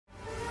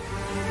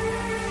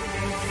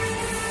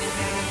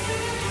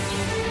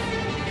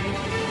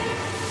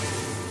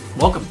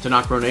Welcome to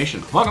NocBro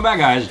Nation. Welcome back,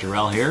 guys.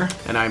 Jarell here.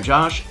 And I'm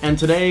Josh, and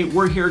today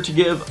we're here to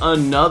give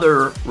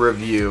another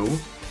review.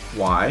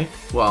 Why?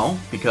 Well,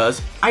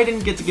 because I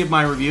didn't get to give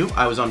my review.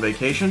 I was on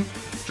vacation.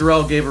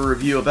 Jarell gave a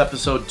review of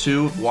episode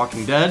 2 of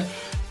Walking Dead,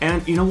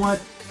 and you know what?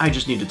 I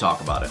just need to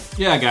talk about it.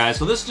 Yeah, guys,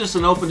 so this is just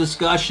an open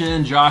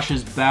discussion. Josh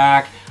is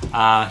back.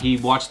 He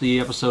watched the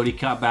episode. He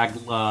got back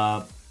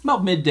about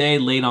midday,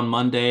 late on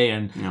Monday,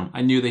 and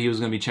I knew that he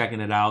was going to be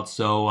checking it out.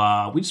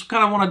 So we just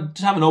kind of want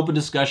to have an open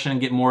discussion and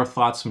get more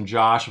thoughts from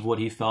Josh of what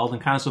he felt and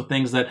kind of some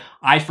things that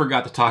I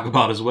forgot to talk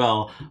about as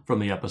well from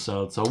the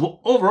episode. So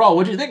overall,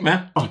 what do you think,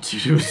 man? Oh,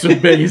 dude, it was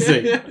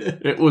amazing.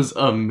 It was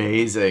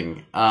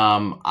amazing.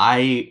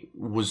 I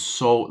was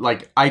so,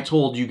 like, I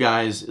told you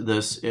guys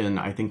this in,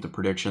 I think, the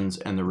predictions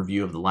and the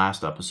review of the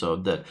last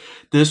episode, that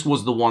this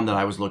was the one that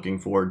I was looking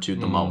forward to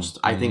the most.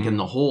 I think in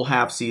the whole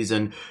half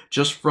season,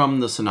 just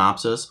from the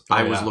synopsis,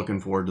 I was looking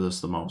forward to this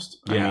the most.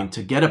 I mean,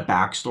 to get a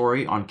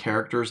backstory on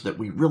characters that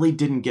we really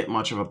didn't get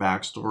much of a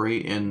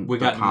backstory in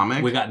the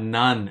comic. We got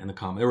none in the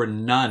comic. There were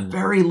none.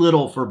 Very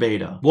little for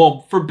Beta.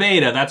 Well, for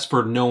Beta, that's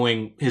for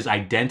knowing his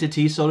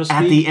identity, so to speak.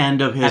 At the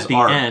end of his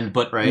arc.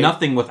 But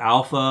nothing with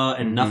Alpha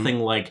and nothing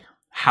like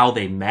how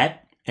they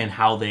met and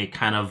how they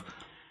kind of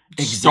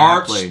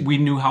we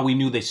knew how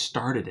they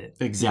started it.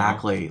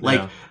 Exactly. You know?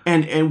 Like,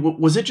 and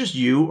was it just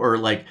you, or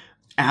like,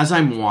 as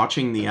I'm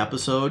watching the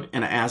episode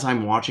and as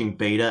I'm watching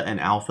Beta and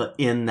Alpha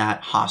in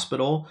that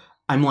hospital,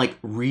 I'm like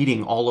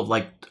reading all of,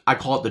 like, I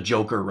call it the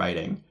Joker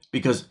writing,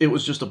 because it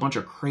was just a bunch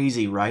of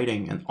crazy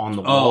writing on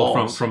the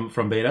walls.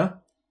 From Beta?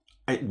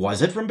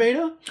 Was it from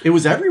Beta? It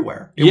was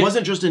everywhere. It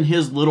wasn't just in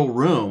his little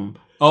room.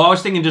 Oh, I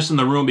was thinking just in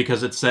the room,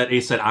 because it said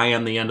I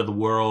am the end of the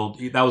world.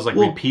 That was like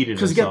repeated.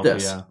 Because get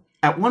this.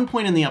 At one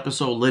point in the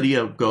episode,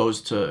 Lydia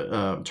goes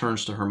to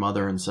turns to her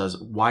mother and says,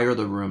 "Why are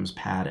the rooms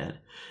padded?"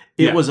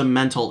 It was a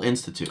mental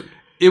institute.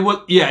 It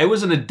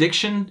was an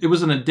addiction. It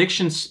was an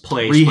addictions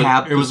place.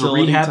 It was a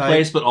rehab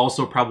place, but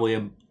also probably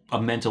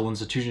a mental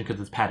institution, because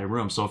it's padded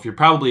rooms. So if you're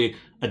probably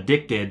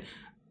addicted,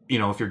 you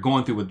know, if you're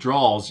going through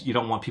withdrawals, you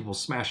don't want people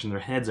smashing their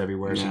heads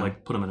everywhere. So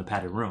like put them in a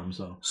padded room.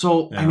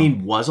 So I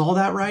mean, was all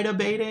that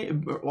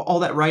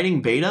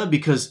writing Beta?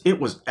 Because it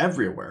was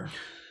everywhere.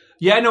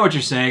 Yeah, I know what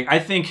you're saying. I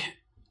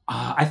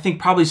think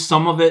probably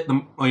some of it,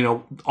 you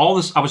know, all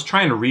this, I was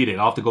trying to read it.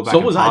 I'll have to go back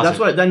and pause That's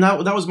it. what, then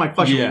that was my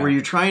question. Yeah. Were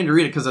you trying to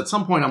read it? Because at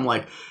some point I'm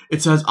like,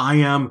 it says,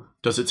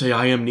 does it say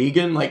I am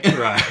Negan? Like,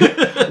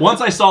 right. Once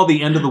I saw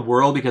the end of the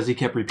world, because he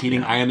kept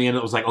repeating I am the end,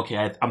 it was like,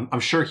 okay, I'm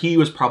sure he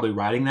was probably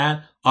writing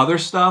that. Other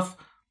stuff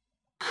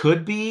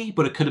could be,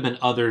 but it could have been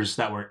others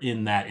that were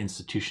in that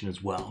institution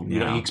as well. You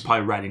know, he's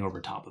probably writing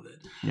over top of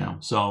it. Yeah.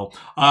 So,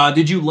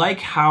 did you like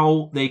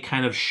how they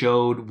kind of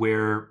showed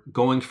where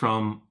going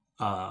from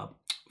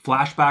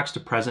flashbacks to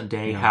present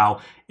day, how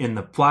in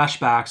the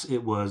flashbacks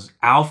it was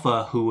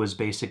Alpha who was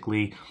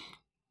basically,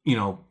 you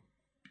know,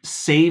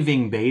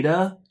 saving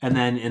Beta, and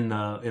then in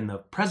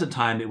the present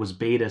time it was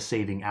Beta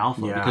saving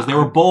Alpha, because they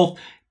were both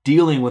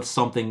dealing with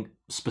something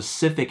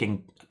specific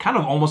and kind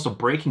of almost a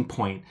breaking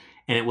point,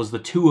 and it was the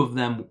two of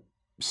them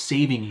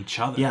saving each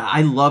other. Yeah,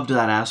 I loved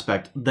that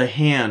aspect. The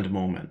hand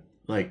moment.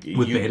 Like,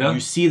 with Beta? You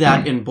see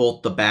that in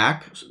both the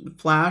back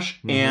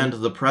flash and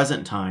the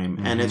present time.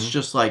 And it's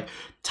just like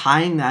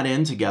tying that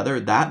in together,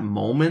 that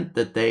moment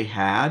that they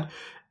had,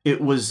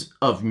 it was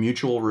of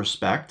mutual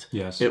respect.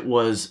 Yes. It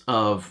was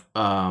of,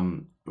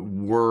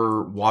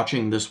 we're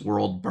watching this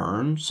world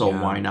burn, so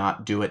why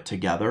not do it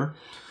together?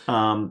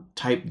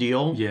 Type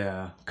deal.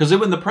 Yeah. Because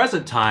in the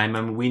present time,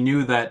 I mean, we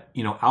knew that,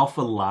 you know,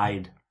 Alpha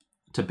lied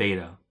to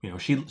Beta. You know,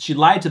 she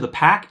lied to the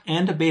pack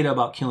and to Beta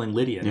about killing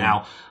Lydia. Yeah.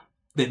 Now,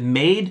 that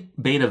made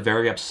Beta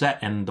very upset,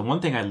 and the one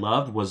thing I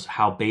loved was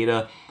how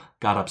Beta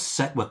got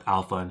upset with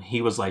Alpha, and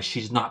he was like,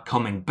 "She's not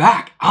coming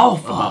back,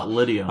 Alpha." About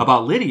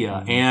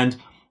Lydia. And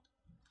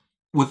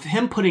with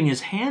him putting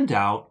his hand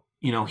out,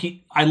 you know,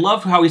 I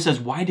love how he says,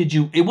 "Why did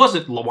you?" It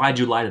wasn't "Why did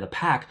you lie to the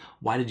pack?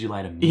 Why did you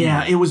lie to me?"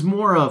 Yeah, it was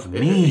more of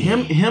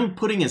him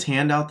putting his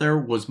hand out there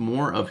was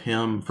more of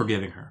him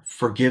forgiving her.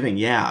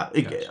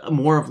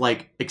 More of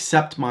like,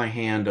 accept my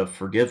hand of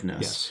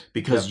forgiveness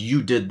because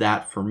you did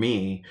that for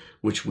me,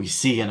 which we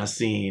see in a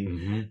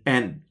scene,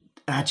 and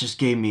that just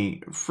gave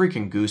me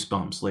freaking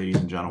goosebumps, ladies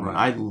and gentlemen.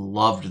 I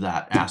loved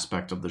that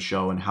aspect of the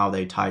show and how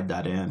they tied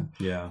that in.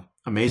 Yeah.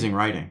 Amazing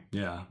writing.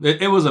 Yeah,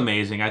 it was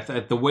amazing.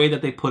 The way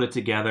that they put it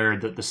together,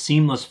 the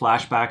seamless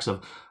flashbacks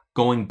of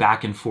going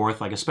back and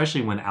forth, like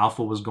especially when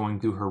Alpha was going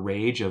through her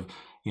rage of,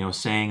 you know,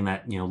 saying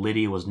that, you know,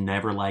 Lydia was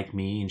never like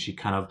me, and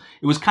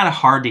it was kind of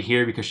hard to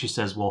hear, because she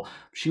says, well,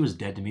 she was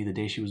dead to me the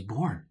day she was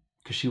born,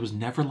 because she was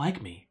never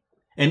like me.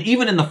 And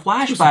even in the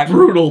flashback, it was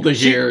brutal to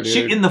hear,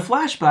 dude. In the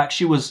flashback,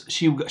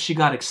 she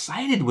got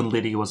excited when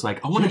Lydia was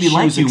like, "I want to be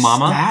like you,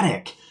 Mama."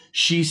 Ecstatic.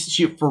 She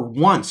for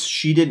once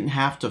she didn't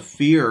have to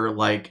fear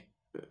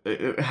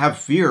have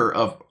fear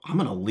of, I'm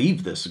gonna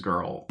leave this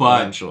girl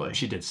eventually.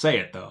 She did say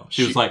it though.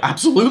 She was like,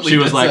 absolutely.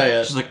 She's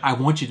like, I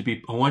want you to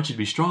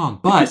be strong,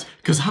 but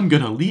because I'm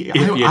gonna leave. If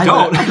you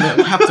don't, I'm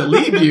gonna have to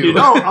leave you.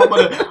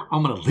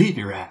 I'm gonna leave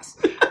your ass.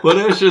 But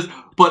it was just,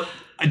 but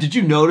Did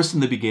you notice in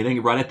the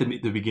beginning, right at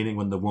the beginning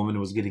when the woman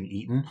was getting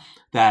eaten,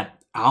 that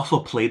Alpha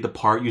played the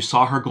part? You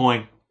saw her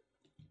going.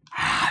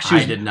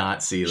 I did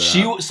not see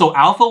that. So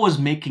Alpha was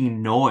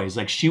making noise,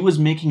 like she was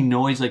making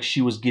noise, like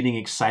she was getting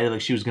excited, like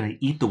she was going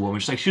to eat the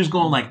woman. She's like she was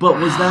going like. But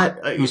was that?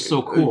 It was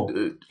so cool.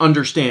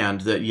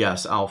 Understand that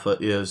yes, Alpha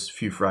is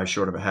few fries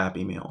short of a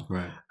Happy Meal.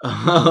 Right.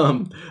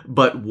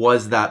 But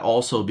was that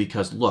also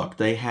because look,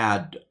 they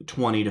had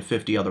 20 to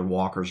 50 other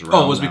walkers around?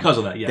 Oh, it was because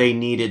of that. Yeah. They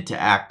needed to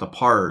act the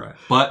part. Right.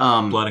 But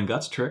blood and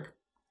guts trick.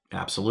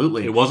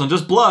 Absolutely, it wasn't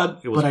just blood.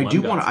 It was. But I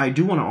do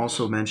want to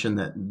also mention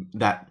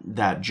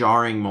that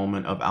jarring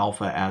moment of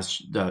Alpha as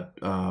the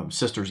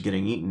sister's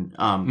getting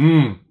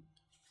eaten.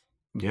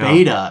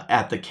 Beta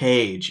at the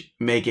cage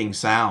making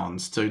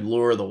sounds to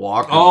lure the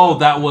walker. Oh,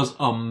 that was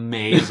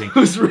amazing.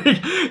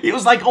 It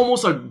was like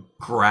almost a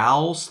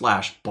growl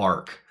 /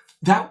 bark.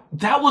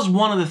 That was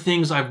one of the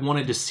things I've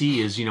wanted to see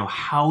is, you know,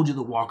 how do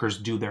the walkers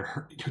do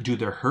their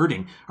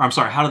herding? Or I'm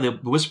sorry, how do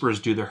the whisperers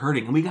do their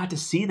herding? And we got to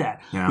see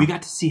that. Yeah. We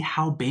got to see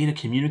how Beta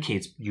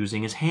communicates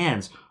using his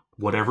hands.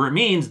 Whatever it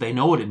means, they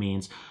know what it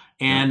means.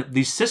 And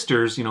these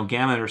sisters, you know,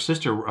 Gamma and her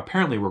sister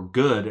apparently were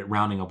good at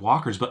rounding up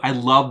walkers. But I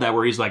love that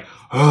where he's like,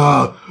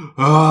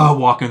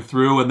 walking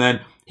through, and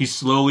then he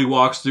slowly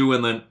walks through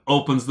and then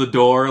opens the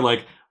door.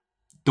 Like,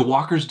 the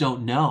walkers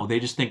don't know. They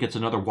just think it's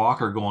another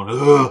walker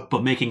going,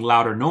 but making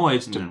louder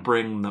noise to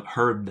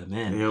herd them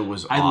in. It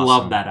was awesome. I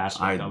love that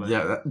aspect of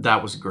it.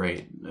 That was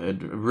great. I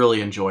really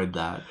enjoyed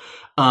that.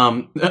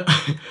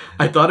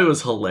 I thought it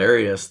was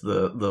hilarious,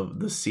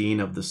 the scene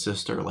of the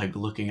sister like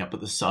looking up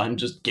at the sun,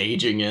 just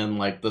gauging in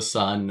like the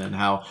sun, and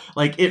how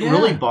like it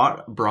really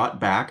brought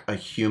back a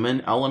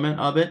human element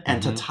of it,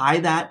 and to tie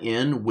that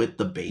in with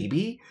the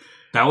baby.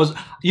 That was,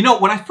 you know,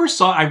 when I first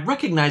saw it, I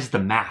recognized the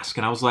mask,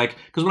 and I was like,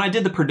 because when I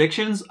did the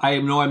predictions, I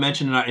know I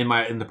mentioned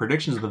in the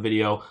predictions of the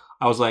video,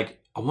 I was like,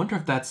 I wonder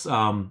if that's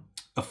a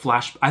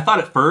flash. I thought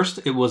at first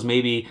it was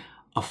maybe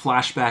a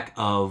flashback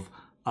of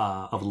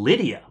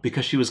Lydia,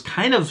 because she was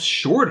kind of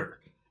shorter.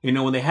 You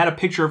know, when they had a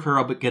picture of her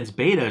up against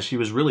Beta, she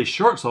was really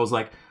short. So I was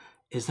like,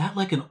 is that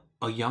like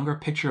a younger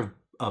picture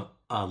of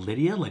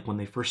Lydia, like when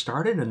they first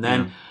started? And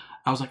then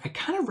I was like, I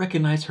kind of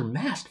recognize her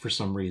mask for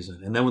some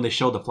reason. And then when they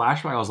showed the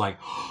flashback, I was like,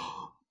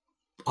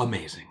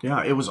 amazing.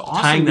 Yeah, it was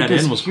awesome. Tying that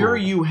in was here cool.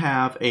 You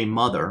have a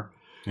mother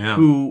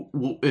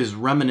who is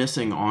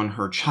reminiscing on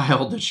her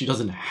child that she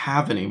doesn't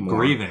have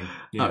anymore.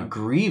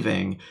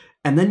 Grieving.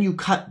 And then you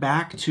cut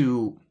back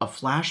to a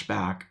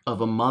flashback of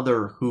a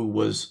mother who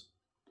was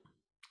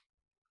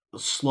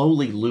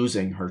slowly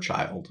losing her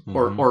child,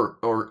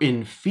 or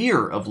in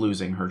fear of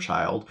losing her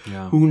child,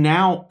 who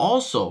now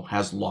also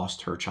has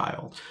lost her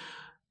child.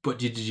 But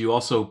did you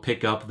also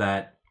pick up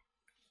that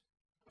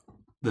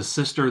the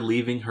sister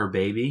leaving her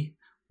baby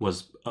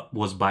was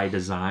by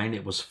design?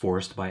 It was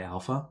forced by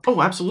Alpha.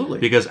 Oh, absolutely.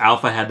 Because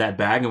Alpha had that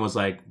bag and was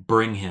like,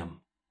 bring him.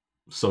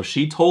 So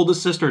she told the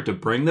sister to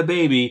bring the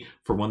baby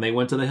for when they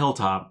went to the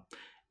hilltop.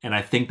 And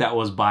I think that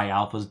was by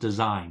Alpha's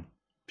design.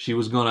 She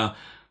was going to,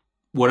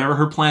 whatever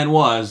her plan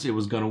was, it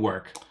was going to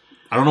work.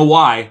 I don't know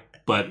why,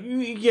 but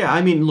yeah,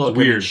 I mean, look,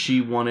 weird.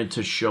 She wanted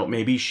to show,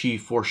 maybe she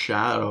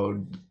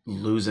foreshadowed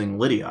losing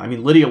Lydia. I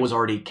mean, Lydia was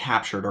already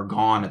captured or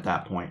gone at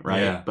that point,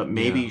 right? Yeah. But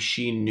maybe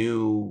she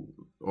knew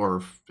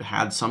or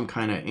had some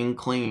kind of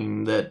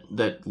inkling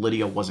that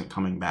Lydia wasn't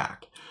coming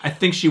back. I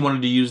think she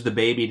wanted to use the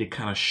baby to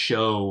kind of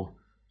show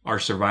our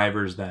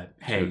survivors that,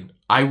 hey,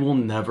 I will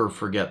never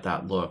forget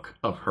that look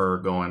of her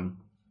going,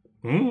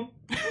 leave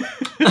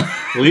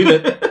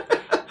it.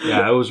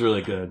 Yeah, it was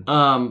really good.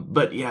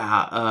 But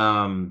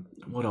yeah,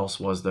 what else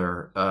was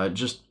there?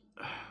 Just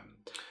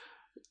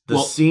the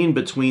scene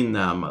between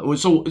them.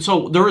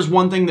 So there is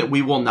one thing that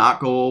we will not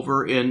go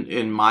over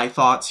in my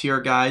thoughts here,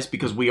 guys,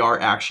 because we are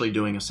actually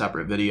doing a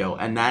separate video,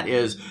 and that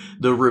is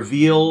the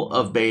reveal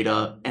of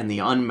Beta and the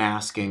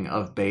unmasking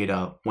of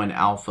Beta when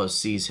Alpha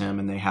sees him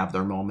and they have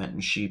their moment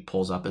and she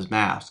pulls up his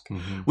mask.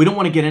 We don't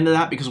want to get into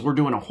that because we're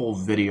doing a whole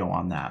video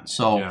on that.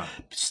 So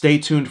stay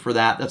tuned for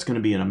that. That's going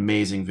to be an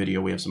amazing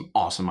video. We have some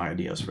awesome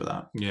ideas for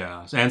that.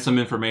 Yeah, and some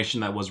information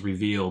that was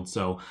revealed.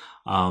 So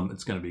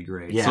it's going to be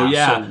great. Yeah,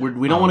 so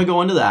we don't want to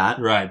go into that.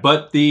 Right,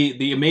 but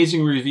the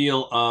amazing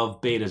reveal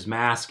of Beta's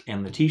mask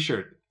and the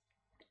T-shirt.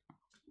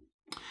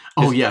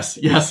 Yes.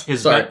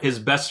 His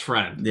best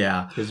friend.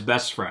 Yeah. His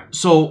best friend.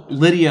 So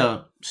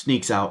Lydia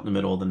sneaks out in the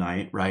middle of the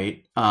night,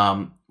 right?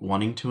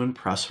 Wanting to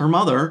impress her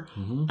mother,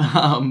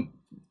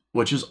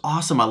 which is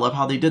awesome. I love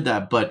how they did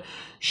that. But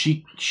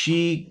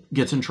she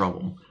gets in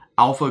trouble.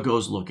 Alpha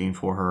goes looking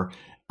for her.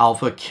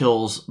 Alpha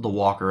kills the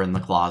walker in the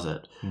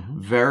closet.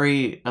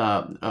 Very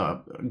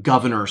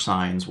governor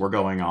signs were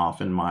going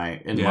off in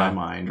my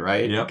mind,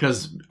 right?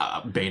 Because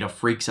Beta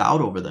freaks out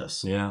over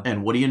this.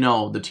 And what do you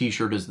know? The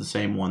T-shirt is the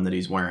same one that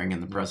he's wearing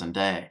in the present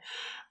day.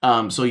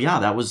 So yeah,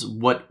 that was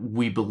what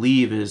we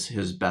believe is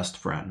his best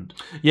friend.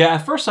 Yeah,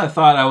 at first I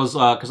thought I was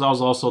because I was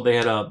also they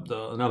had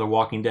another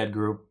Walking Dead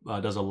group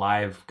does a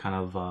live kind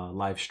of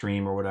live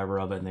stream or whatever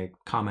of it, and they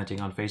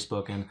commenting on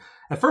Facebook. And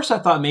at first I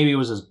thought maybe it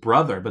was his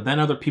brother, but then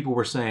other people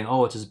were saying,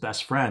 oh, it's his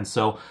best friend.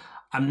 So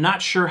I'm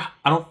not sure.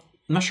 I'm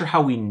not sure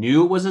how we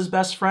knew it was his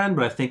best friend,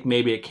 but I think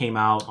maybe it came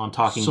out on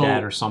Talking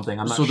Dead or something.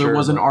 I'm not sure. So there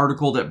was an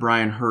article that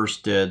Brian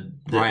Hurst did.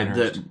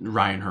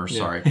 Ryan Hurst,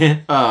 sorry.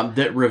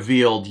 That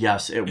revealed,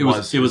 yes, it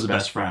was his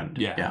best friend.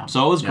 Yeah.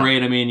 So it was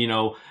great. I mean, you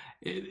know,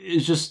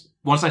 it's just,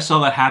 once I saw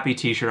that happy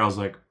t-shirt, I was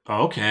like,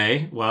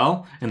 okay,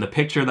 well, and the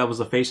picture that was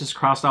the faces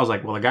crossed, I was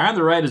like, well, the guy on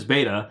the right is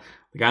Beta.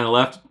 The guy on the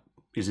left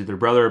is either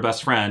brother or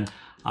best friend.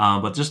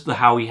 But just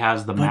how he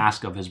has the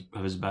mask of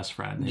his best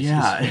friend.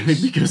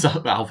 His because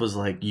Alpha's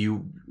like,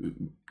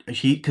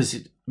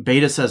 because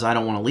Beta says, I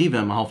don't want to leave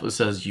him. Alpha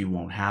says, you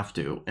won't have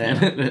to.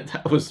 And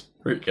that was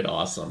freaking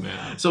awesome.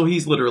 Yeah. So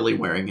he's literally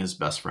wearing his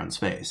best friend's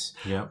face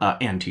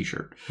and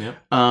t-shirt.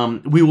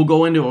 Yep. We will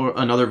go into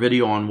another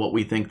video on what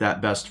we think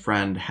that best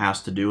friend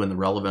has to do and the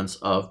relevance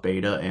of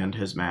Beta and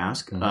his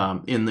mask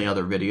in the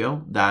other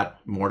video. That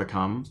more to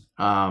come.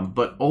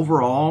 But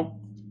overall,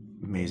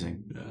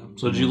 amazing. Yeah.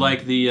 So did you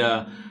like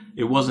the...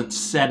 it wasn't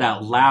said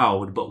out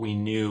loud, but we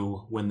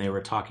knew when they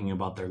were talking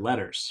about their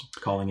letters,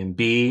 calling him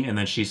B, and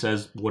then she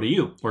says, what are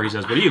you? Or he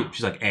says, what are you?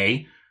 She's like,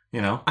 A,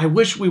 you know? I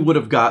wish we would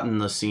have gotten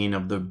the scene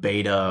of the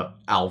Beta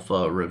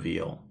Alpha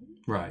reveal.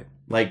 Right.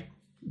 Like,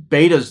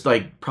 Beta's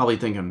like probably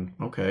thinking,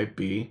 okay,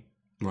 B.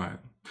 Right.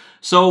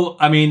 So,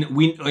 I mean,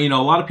 a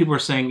lot of people are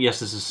saying, yes,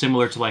 this is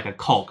similar to like a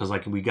cult, because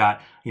like we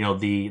got,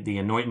 the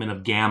anointment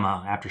of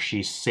Gamma after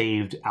she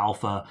saved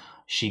Alpha.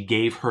 She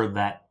gave her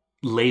that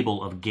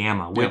label of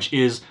Gamma, which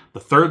is the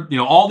third,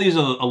 all these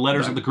are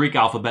letters of the Greek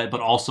alphabet, but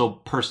also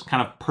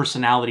kind of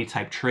personality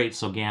type traits.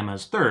 So Gamma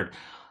is third.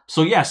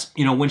 So yes,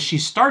 when she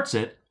starts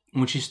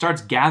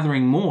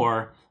gathering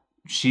more,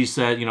 she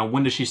said,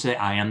 when does she say,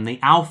 I am the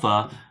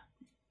Alpha,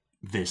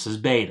 this is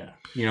Beta?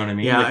 You know what I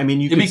mean? Yeah, I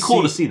mean, it'd be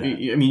cool to see that.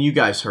 I mean, you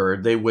guys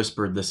heard, they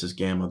whispered, this is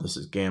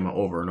Gamma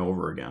over and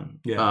over again.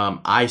 Yeah.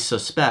 I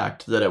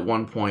suspect that at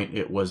one point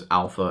it was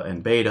Alpha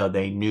and Beta.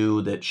 They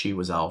knew that she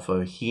was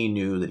Alpha. He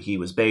knew that he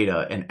was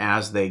Beta. And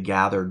as they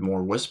gathered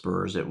more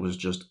whisperers, it was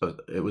just,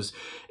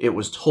 it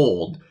was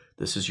told,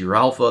 this is your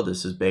Alpha,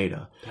 this is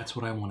Beta. That's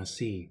what I want to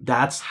see.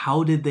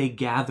 How did they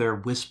gather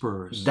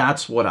whisperers?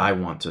 That's what I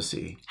want to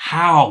see.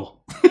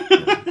 How?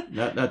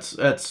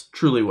 That's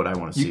truly what I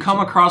want to see. You come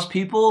across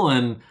people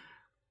and...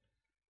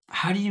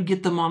 how do you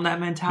get them on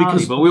that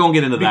mentality? But we won't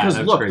get into that. Because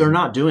look, they're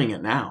not doing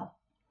it now.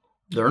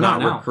 They're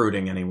not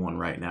recruiting anyone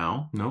right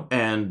now. No.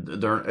 And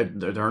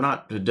they're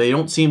not. They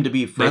don't seem to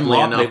be friendly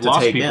enough to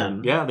take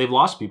in. Yeah, they've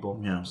lost people.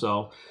 Yeah.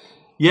 So,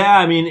 yeah,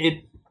 I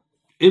mean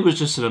it was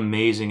just an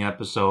amazing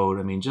episode.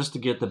 I mean, just to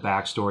get the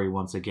backstory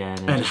once again,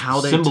 and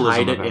how they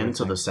tied it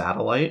into the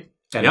satellite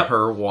and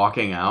her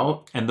walking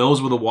out. And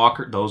those were the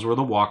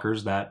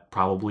walkers that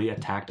probably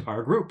attacked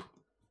our group.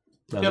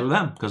 Those were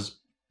them because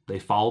they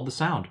followed the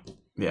sound.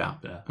 Yeah,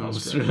 that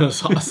was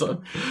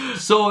awesome.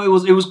 So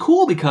it was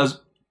cool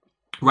because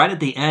right at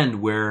the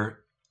end where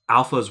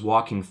Alpha is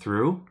walking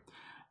through,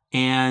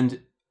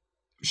 and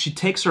she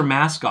takes her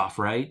mask off,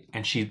 right,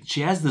 and she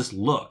has this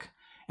look,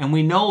 and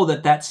we know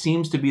that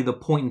seems to be the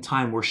point in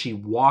time where she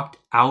walked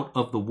out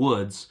of the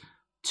woods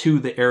to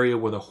the area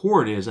where the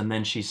horde is, and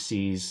then she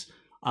sees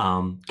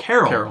Carol.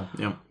 Carol,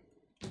 yeah.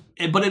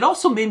 But it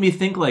also made me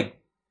think, like,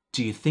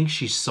 do you think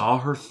she saw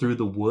her through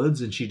the woods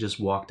and she just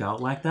walked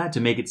out like that to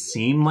make it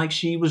seem like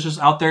she was just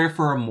out there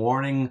for a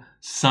morning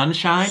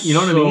sunshine? You know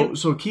what I mean?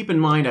 So keep in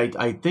mind,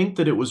 I think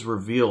that it was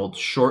revealed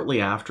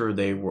shortly after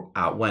they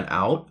went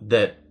out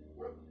that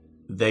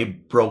they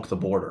broke the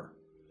border.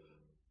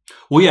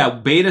 Well, yeah,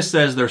 Beta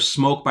says there's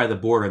smoke by the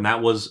border, and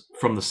that was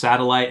from the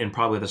satellite and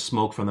probably the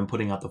smoke from them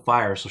putting out the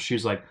fire. So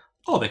she's like,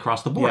 oh, they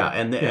crossed the border.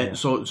 Yeah, and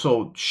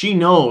so she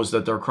knows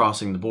that they're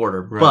crossing the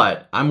border. Right.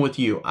 But I'm with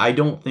you. I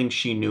don't think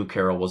she knew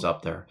Carol was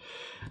up there.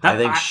 I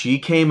think she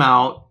came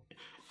out.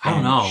 I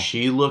don't know.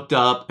 She looked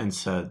up and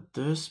said,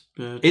 "This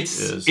bitch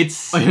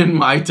is in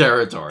my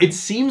territory." It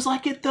seems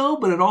like it though,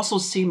 but it also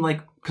seemed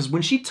like, because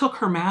when she took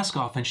her mask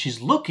off and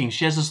she's looking,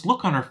 she has this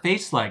look on her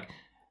face like,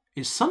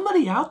 "Is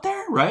somebody out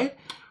there?" Right?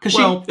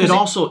 Well, it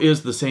also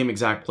is the same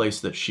exact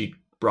place that she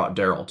brought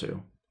Daryl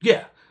to.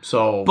 Yeah.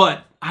 So,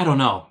 but I don't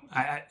know.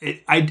 I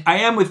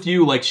am with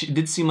you. Like, she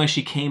did seem like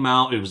she came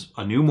out. It was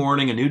a new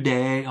morning, a new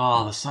day.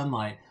 Oh, the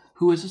sunlight.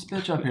 Who is this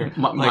bitch up here?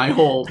 my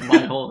whole.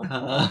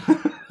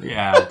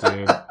 Yeah,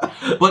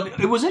 dude. But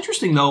it was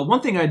interesting though.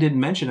 One thing I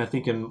didn't mention, I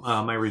think, in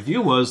my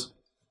review was,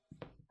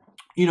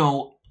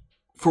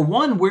 for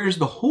one, where's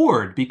the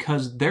horde?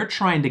 Because they're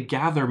trying to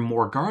gather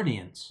more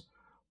guardians.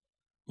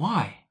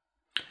 Why?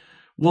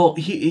 Well,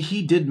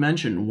 he did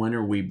mention, when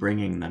are we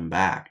bringing them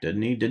back,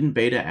 didn't he? Didn't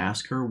Beta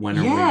ask her when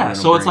are we going to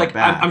so it's like,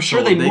 I'm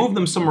sure they moved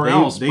them somewhere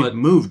else. They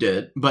moved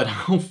it, but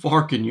how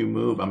far can you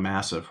move a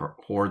massive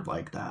horde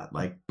like that?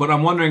 But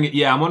I'm wondering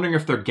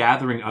if they're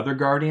gathering other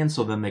guardians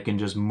so then they can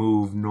just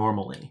move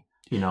normally.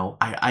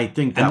 I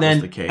think that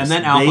was the case. And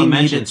then Alpha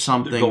mentioned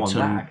something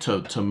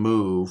to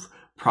move,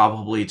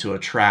 probably to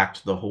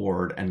attract the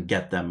horde and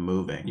get them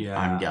moving. Yeah.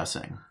 I'm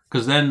guessing.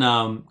 Because then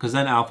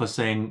Alpha's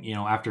saying,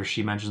 after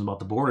she mentions about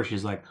the border,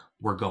 she's like,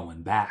 we're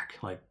going back.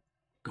 Like,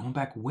 going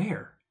back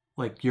where?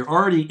 Like, you're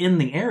already in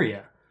the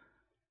area.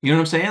 You know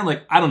what I'm saying?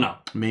 Like, I don't know.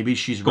 Maybe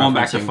she's going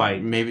back to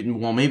fight.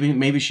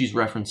 Maybe she's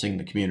referencing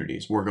the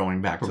communities. We're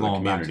going back to the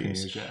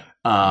communities.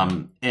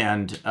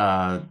 And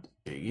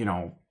you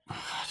know,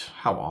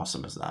 how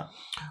awesome is that?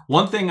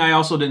 One thing I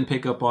also didn't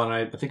pick up on,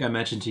 I think I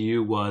mentioned to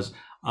you, was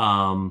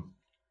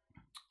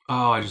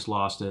I just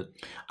lost it.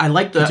 I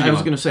like the. I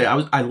was going to say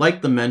I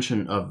like the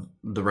mention of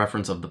the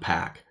reference of the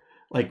pack.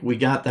 Like we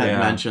got that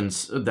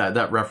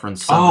that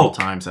reference several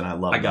times, and I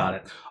love. I got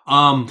it.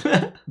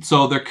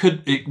 So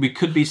we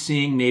could be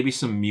seeing maybe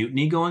some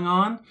mutiny going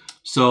on.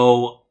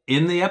 So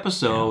in the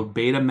episode,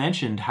 Beta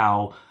mentioned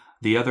how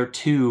the other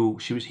two,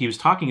 he was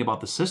talking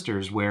about the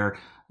sisters, where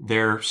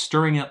they're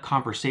stirring up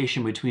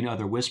conversation between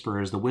other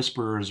whisperers. The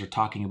whisperers are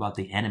talking about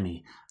the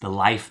enemy, the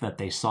life that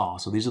they saw.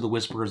 So these are the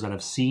whisperers that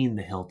have seen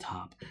the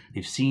hilltop.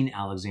 They've seen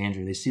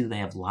Alexandria. They see that they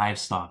have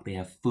livestock. They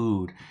have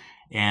food.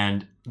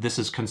 And this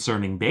is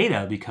concerning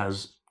Beta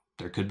because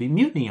there could be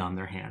mutiny on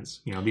their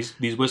hands. You know,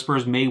 these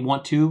whisperers may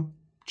want to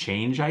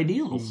change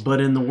ideals. But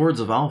in the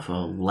words of Alpha,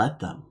 let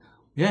them.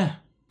 Yeah.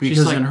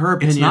 Because like, in her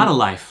opinion, it's not a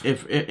life.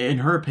 If in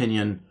her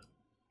opinion,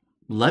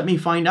 let me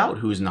find out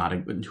who's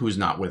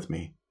not with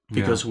me.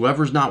 Because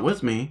whoever's not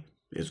with me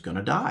is going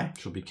to die.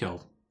 She'll be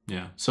killed.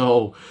 Yeah.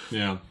 So,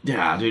 yeah,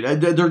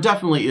 dude, there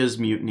definitely is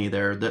mutiny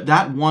there.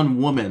 That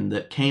one woman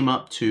that came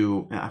up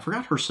to, I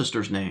forgot her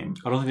sister's name.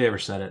 I don't think they ever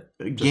said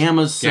it.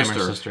 Gamma's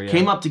sister.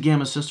 Came up to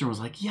Gamma's sister and was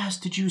like, yes,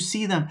 did you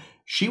see them?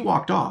 She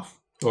walked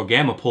off. Well,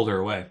 Gamma pulled her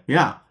away.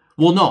 Yeah.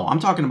 Well, no, I'm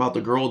talking about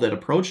the girl that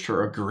approached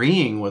her,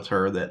 agreeing with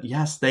her that,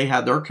 yes, they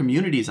had their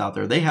communities out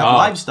there. They have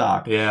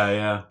livestock. Yeah,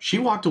 yeah. She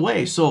walked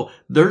away. So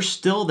there's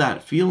still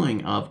that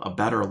feeling of a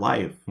better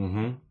life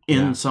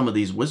in some of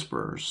these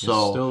whisperers. So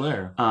it's still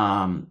there.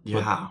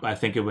 Yeah. But I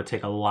think it would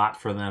take a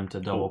lot for them to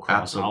double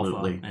cross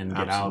Alpha and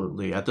get out.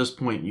 Absolutely. At this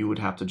point, you would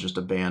have to just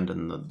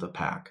abandon the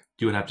pack.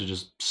 You would have to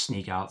just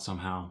sneak out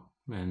somehow.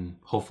 And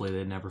hopefully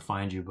they'd never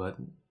find you. But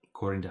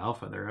according to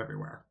Alpha, they're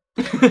everywhere.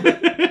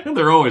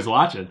 They're always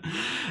watching.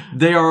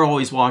 They are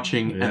always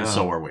watching, and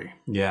so are we.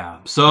 Yeah.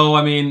 So,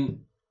 I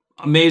mean,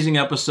 amazing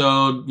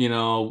episode. You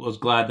know, I was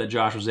glad that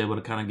Josh was able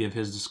to kind of give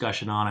his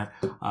discussion on it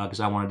because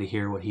I wanted to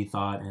hear what he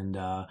thought, and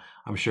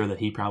I'm sure that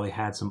he probably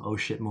had some oh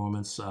shit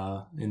moments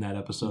in that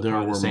episode. There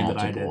were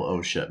multiple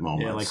oh shit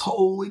moments. Yeah, like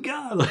holy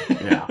god.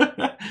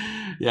 Yeah.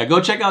 Yeah,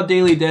 go check out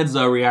Daily Dead's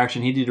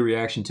reaction. He did a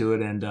reaction to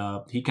it, and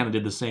he kind of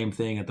did the same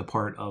thing at the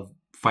part of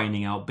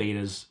finding out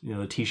Beta's,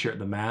 the t-shirt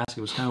and the mask.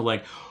 It was kind of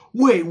like,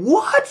 wait,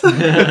 what?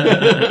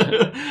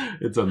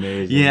 It's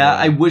amazing. Yeah,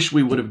 I wish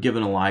we would have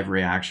given a live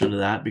reaction to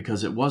that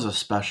because it was a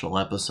special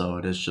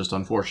episode. It's just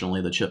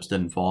unfortunately the chips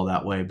didn't fall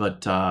that way.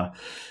 But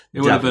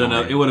it would have been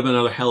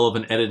another hell of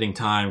an editing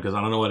time because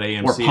I don't know what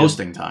AMC or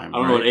posting time. I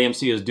don't know what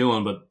AMC is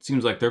doing, but it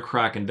seems like they're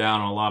cracking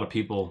down on a lot of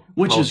people.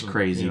 Which is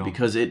crazy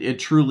because it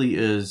truly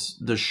is.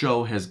 The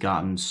show has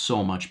gotten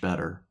so much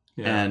better.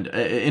 Yeah. And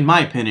in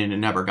my opinion, it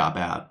never got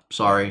bad.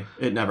 Sorry,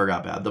 it never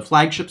got bad. The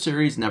flagship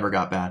series never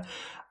got bad.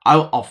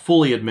 I'll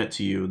fully admit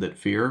to you that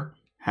Fear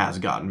has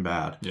gotten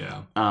bad.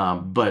 Yeah.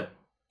 But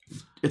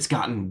it's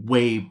gotten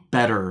way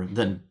better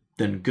than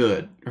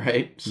good,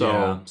 right?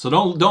 So so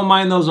don't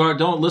mind those.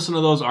 Don't listen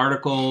to those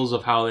articles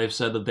of how they've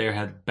said that they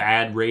had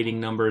bad rating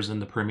numbers in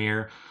the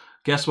premiere.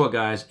 Guess what,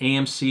 guys?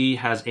 AMC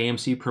has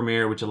AMC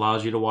Premiere, which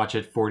allows you to watch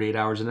it 48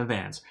 hours in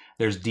advance.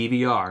 There's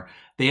DVR.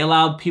 They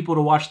allowed people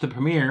to watch the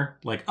premiere,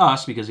 like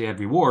us, because they had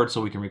rewards,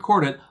 so we can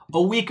record it,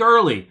 a week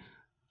early.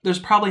 There's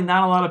probably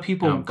not a lot of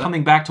people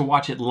coming back to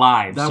watch it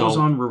live. That was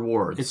on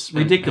rewards. It's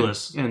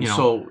ridiculous. And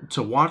so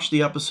to watch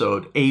the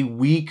episode a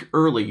week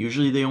early,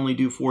 usually they only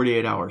do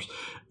 48 hours,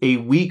 a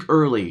week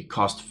early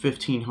cost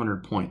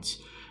 1,500 points.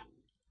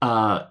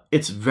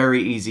 It's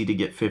very easy to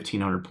get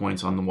 1,500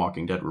 points on the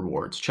Walking Dead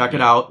rewards. Check it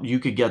out. You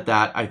could get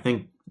that, I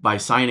think, by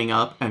signing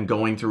up and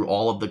going through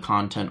all of the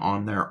content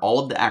on there. All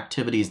of the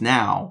activities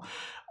now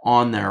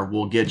on there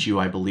will get you,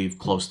 I believe,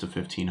 close to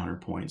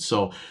 1,500 points.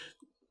 So,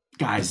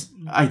 guys,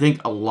 I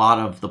think a lot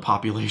of the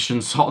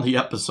population saw the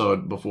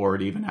episode before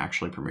it even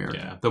actually premiered.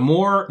 Yeah. The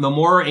more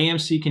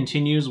AMC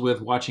continues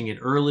with watching it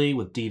early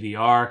with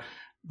DVR,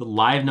 the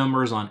live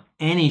numbers on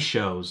any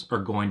shows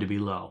are going to be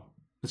low.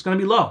 It's going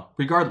to be low,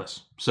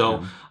 regardless.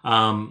 So,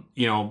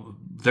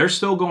 they're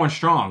still going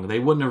strong. They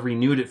wouldn't have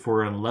renewed it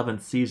for an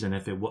 11th season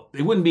if it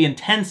wouldn't be in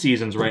 10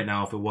 seasons right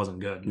now if it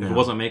wasn't good. If it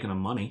wasn't making them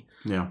money.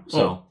 Yeah.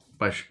 So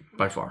by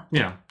far.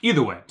 Yeah.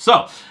 Either way.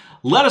 So,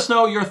 let us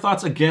know your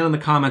thoughts again in the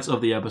comments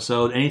of the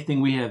episode.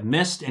 Anything we have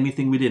missed,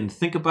 anything we didn't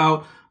think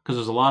about, because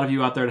there's a lot of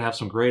you out there that have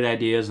some great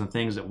ideas and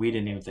things that we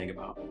didn't even think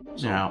about.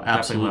 So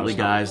absolutely,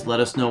 guys. Let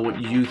us know what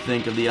you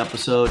think of the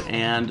episode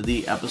and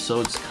the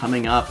episodes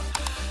coming up.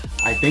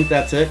 I think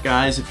that's it,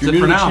 guys. If you're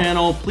new to the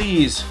channel,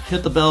 please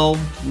hit the bell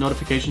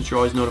notifications. You're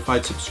always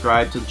notified.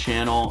 Subscribe to the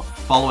channel.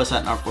 Follow us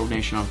at NocBro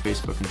Nation on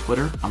Facebook and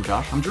Twitter. I'm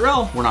Josh. I'm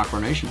Jarell. We're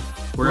NocBro Nation.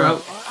 We're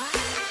out.